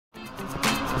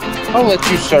I'll let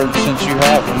you search since you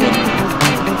have them.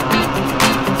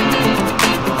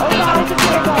 Oh god, it's a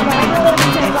chainsaw guy! I know it's a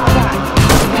chainsaw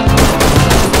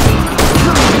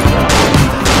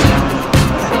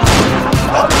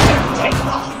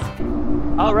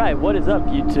guy! Alright, what is up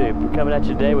YouTube? We're coming at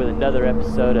you today with another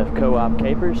episode of Co-op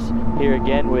Capers. Here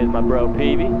again with my bro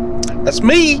Peavy. That's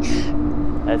me!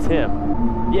 That's him.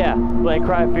 Yeah, playing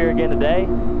Cry of Fear again today.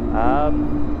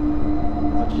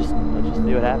 Let's just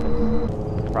see what happens.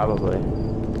 Probably.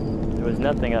 There was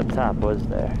nothing up top, was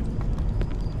there?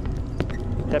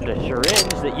 Except a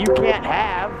syringe that you can't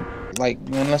have. Like,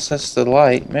 unless that's the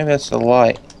light. Maybe that's the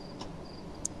light.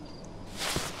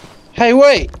 Hey,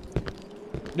 wait!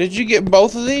 Did you get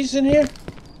both of these in here?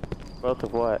 Both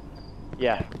of what?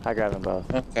 Yeah, I grabbed them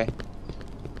both. Okay.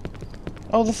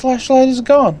 Oh, the flashlight is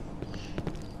gone.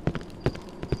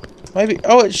 Maybe.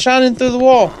 Oh, it's shining through the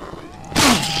wall.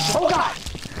 Oh god!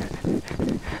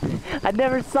 I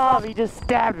never saw him, he just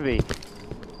stabbed me.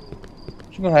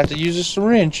 You're gonna have to use a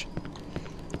syringe.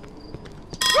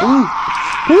 Ooh.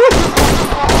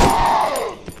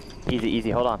 Easy,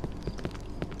 easy, hold on.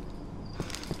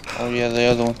 Oh yeah, the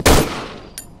other one.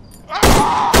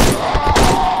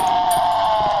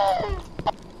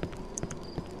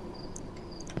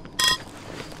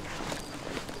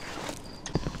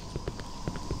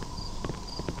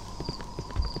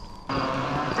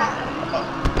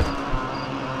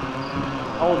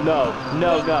 Oh no,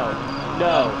 no, no,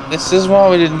 no. This is why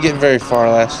we didn't get very far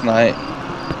last night.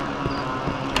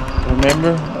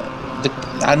 Remember?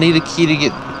 I need a key to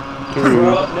get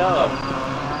through. No.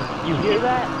 You hear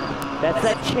that? That's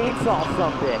that chainsaw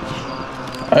sumbitch.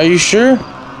 Are you sure?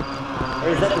 Or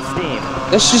is that the steam?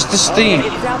 That's just the steam. Okay,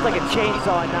 it sounds like a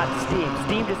chainsaw and not steam.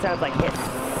 Steam just sounds like hiss.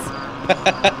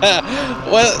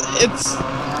 Well, it's...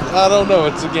 I don't know,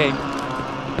 it's a game.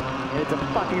 And it's a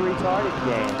fucking retarded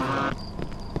game.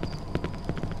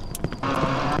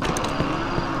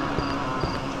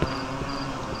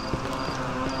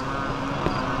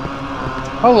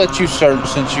 I'll let you search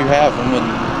since you have them. And...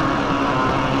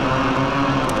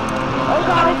 Oh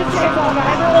god, it's a chainsaw guy!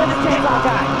 I know it's a chainsaw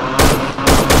guy!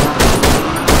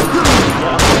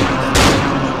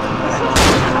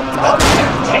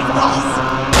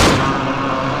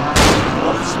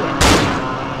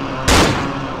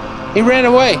 He ran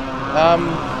away. I'm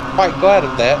quite glad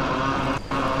of that.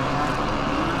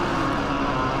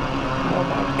 Oh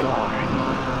my god.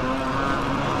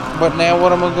 But now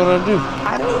what am I gonna do?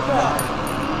 I don't know.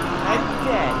 I'm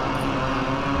dead.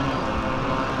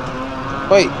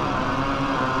 Wait.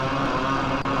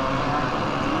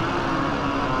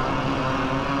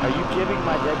 Are you giving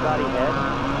my dead body head?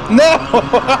 No,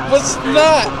 I was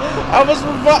not. I was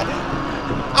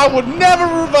I would never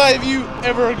revive you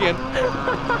ever again.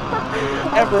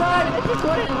 Ever. That's just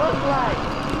what it looks like.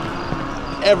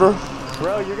 Ever.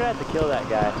 Bro, you're gonna have to kill that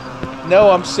guy. No,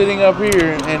 I'm sitting up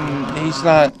here and he's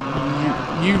not.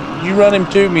 You run him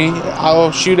to me.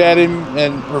 I'll shoot at him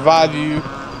and revive you.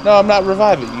 No, I'm not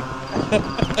reviving you.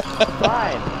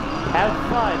 Fine. Have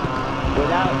fun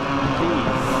without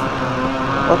these.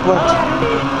 What?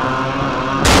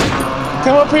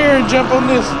 Come up here and jump on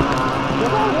this.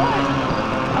 Jump on what?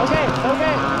 Okay. I'm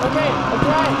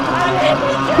trying.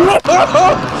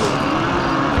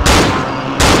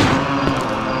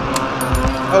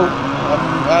 Oh, I'm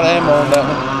out of ammo on that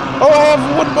one. Oh, I have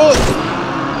one bullet.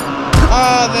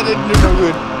 Ah, that didn't do no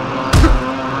good.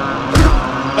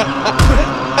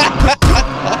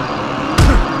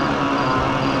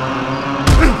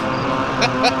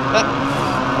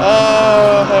 Oh,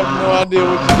 I have no idea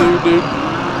what to do, dude.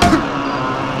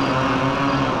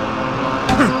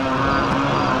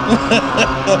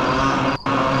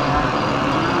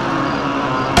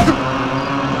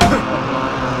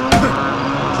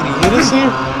 Can he hit us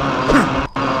here?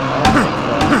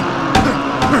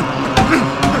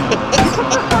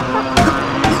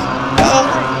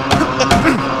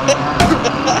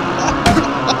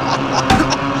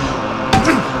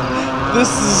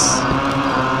 This is...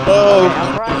 Oh. Okay,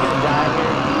 I'm probably gonna die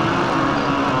here.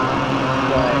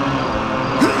 But...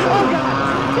 Oh god!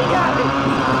 He got me!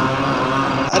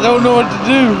 I don't know what to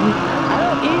do. I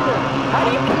don't either. How do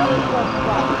you kill this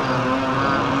motherfucker?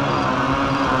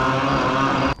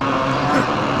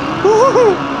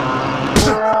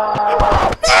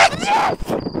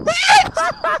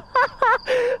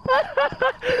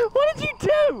 What did you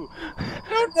do? I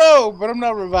don't know, but I'm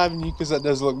not reviving you because that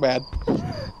does look bad.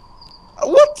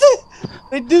 What the?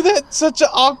 They do that in such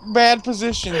a bad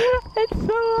position. It's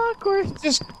so awkward.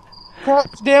 Just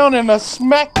crouch down and I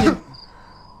smack you.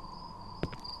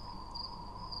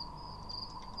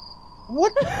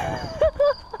 What? I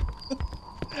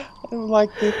don't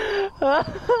like this.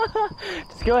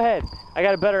 Just go ahead. I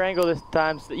got a better angle this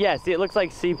time. Yeah, see, it looks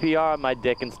like CPR on my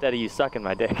dick instead of you sucking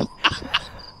my dick.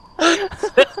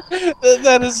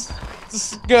 That is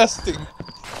disgusting.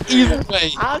 Either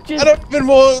way, I don't even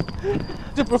want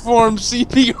to perform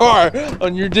CPR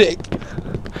on your dick.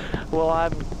 Well,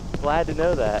 I'm glad to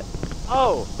know that.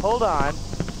 Oh, hold on.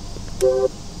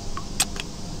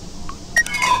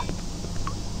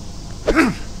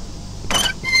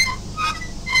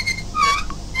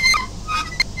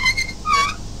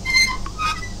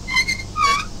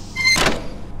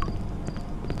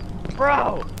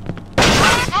 Bro!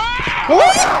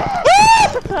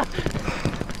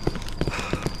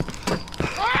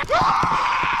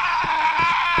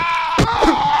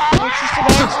 It's just an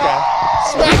axe guy.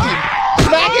 Smack him!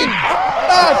 Smack him!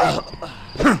 Ah!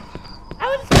 I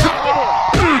was smacking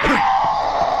him!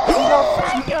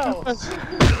 Go!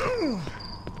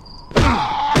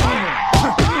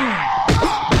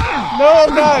 No,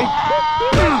 I'm dying!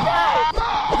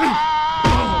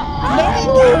 No!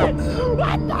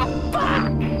 What the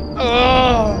fuck?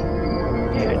 Oh.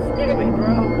 You're stupid,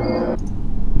 bro.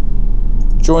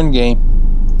 Join game.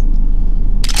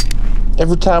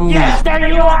 Every time we... Yes, there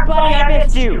you are, buddy! I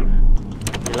missed you!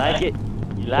 You like it?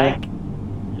 You like?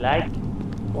 You like?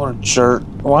 What a jerk.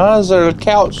 Why is there a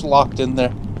couch locked in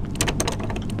there?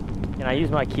 Can I use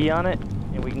my key on it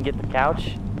and we can get the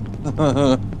couch?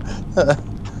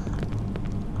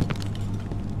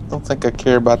 Don't think I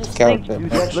care about the couch that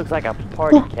Dude, much. that looks like a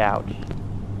party couch.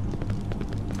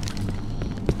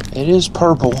 It is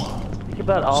purple, Think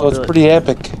about all so it's pretty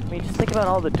epic. I mean, just think about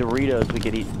all the Doritos we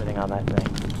could eat sitting on that thing.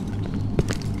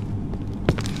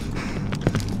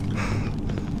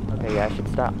 Okay, yeah, I should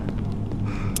stop.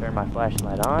 Turn my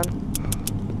flashlight on.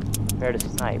 Prepare to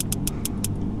snipe.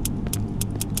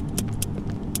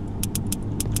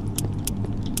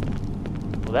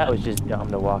 Well, that was just dumb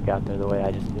to walk out there the way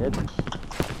I just did.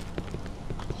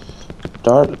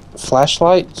 Dart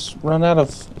flashlights run out of...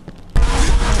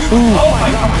 Ooh. Oh my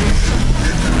god!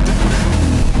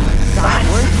 Sign,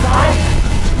 where's Sign?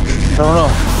 I don't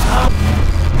know.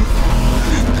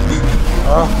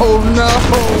 Oh no!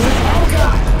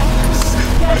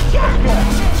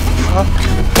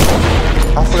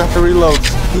 I forgot to reload.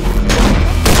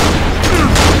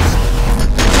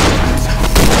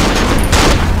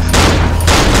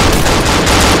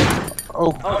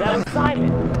 Oh. Oh, that was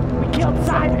Simon. We killed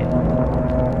Simon.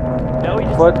 No, he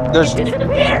just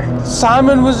disappeared.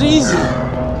 Simon was easy.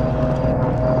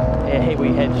 Hey, we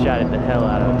headshotted the hell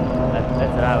out of him.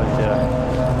 That's what I was doing.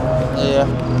 Yeah.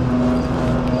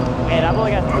 Man, I've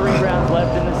only got 3 rounds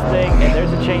left in this thing, and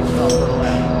there's a chainsaw for the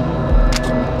left.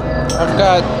 I've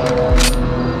got...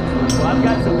 Well, I've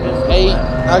got some pistols 8.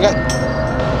 left.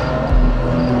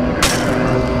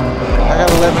 I got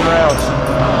 11 rounds.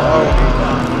 Oh.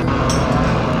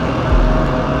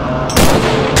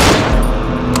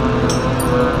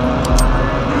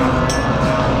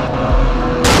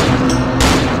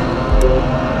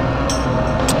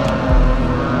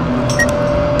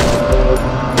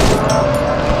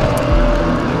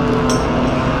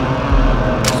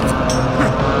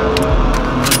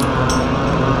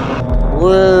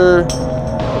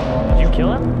 Did you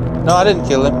kill him? No, I didn't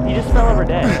kill him. He just fell over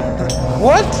dead.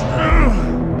 What?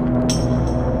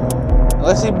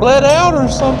 Unless he bled out or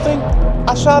something.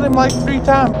 I shot him like 3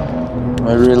 times.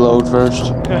 Let me reload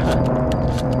first.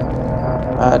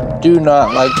 I do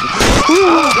not like this.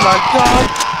 Oh my god!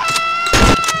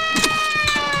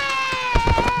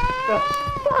 The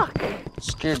fuck?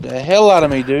 Scared the hell out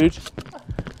of me, dude.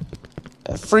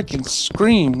 That freaking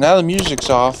scream. Now the music's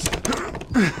off.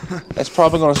 That's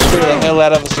probably gonna scare the hell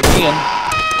out of us again.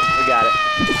 We got it.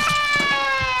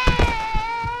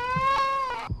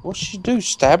 What'd she do?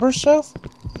 Stab herself?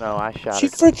 No, I shot She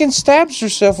her. freaking stabs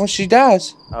herself when she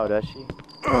dies. Oh, does she?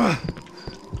 Oh,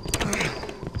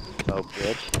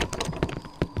 bitch.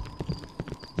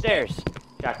 Stairs.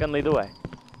 Shotgun, lead the way.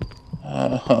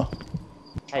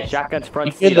 Hey, shotgun's front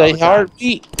You seat hear all the the time.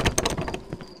 heartbeat?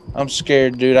 I'm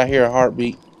scared, dude. I hear a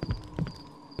heartbeat.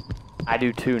 I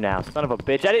do too now. Son of a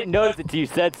bitch. I didn't notice it till you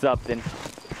said something.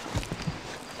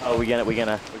 Oh, we gonna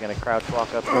crouch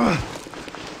walk up here.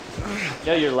 You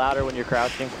know you're louder when you're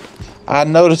crouching. I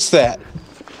noticed that.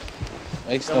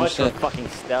 Makes So no much for sense. fucking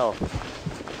stealth.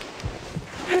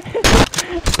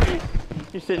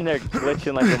 You're sitting there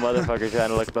glitching like a motherfucker trying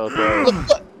to look both ways.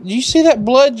 Look, do you see that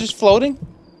blood just floating?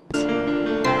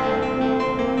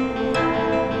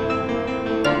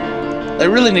 They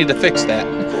really need to fix that.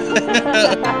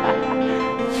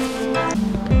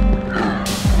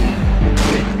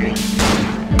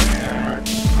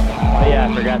 Oh yeah,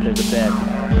 I forgot there's a bed.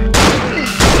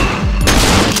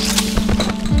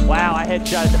 Wow, I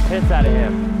headshot the piss out of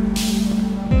him.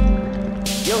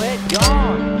 Yo, hit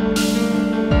gone.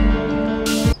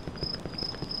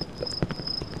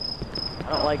 I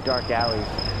don't like dark alleys.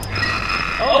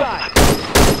 Oh God!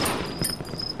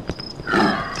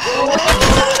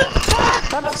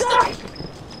 I'm stuck.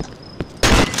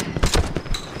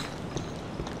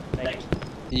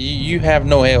 You have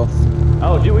no health.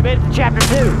 Oh, dude, we made it to chapter 2.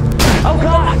 Oh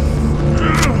God!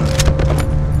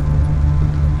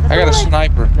 I got a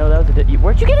sniper. No, that was a.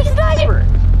 Where'd you get a sniper?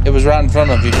 It was right in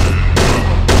front of you.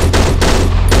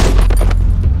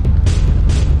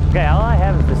 Okay, all I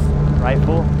have is this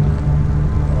rifle.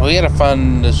 We gotta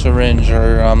find the syringe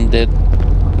or I'm dead.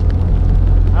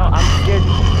 Oh, I'm scared.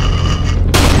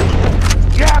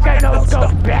 Yeah, okay, no, go,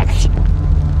 bitch!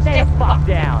 Stay the fuck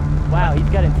down. Wow, he's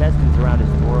got intestines around his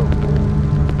throat.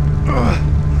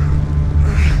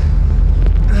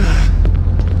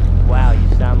 Wow, you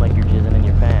sound like you're jizzing in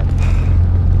your pants.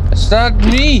 It's not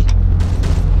me.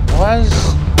 Why is...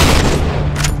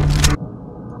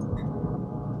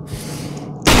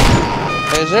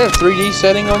 Is there a 3D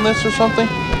setting on this or something?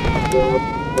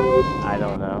 I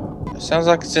don't know. It sounds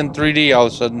like it's in 3D all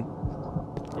of a sudden.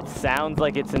 It sounds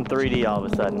like it's in 3D all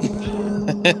of a sudden.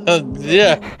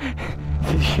 Yeah.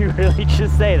 Did you really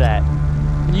just say that?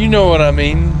 You know what I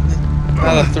mean.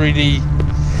 Not a 3D.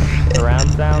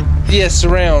 Surround sound? Yes,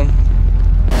 surround.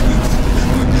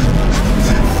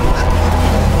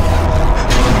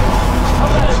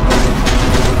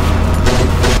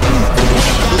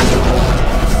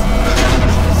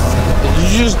 You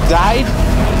just died? I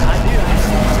do.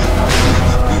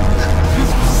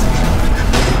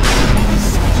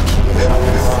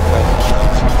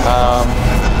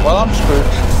 Well, I'm screwed.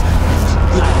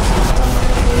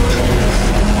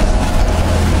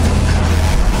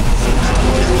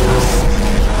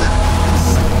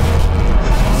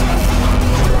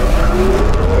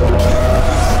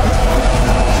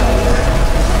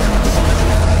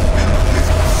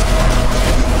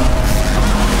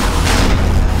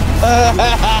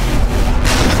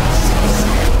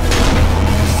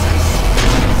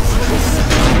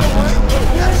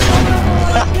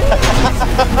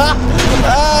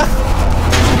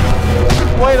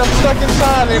 Wait, I'm stuck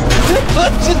inside him.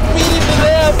 Let's just beat him to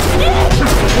death.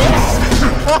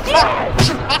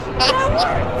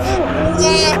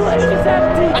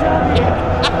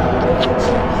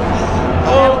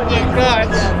 Oh my God.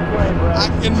 I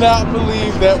cannot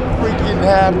believe that freaking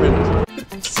happened.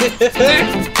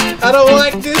 I don't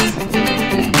like this.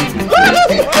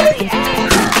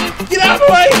 Get out of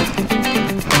the way.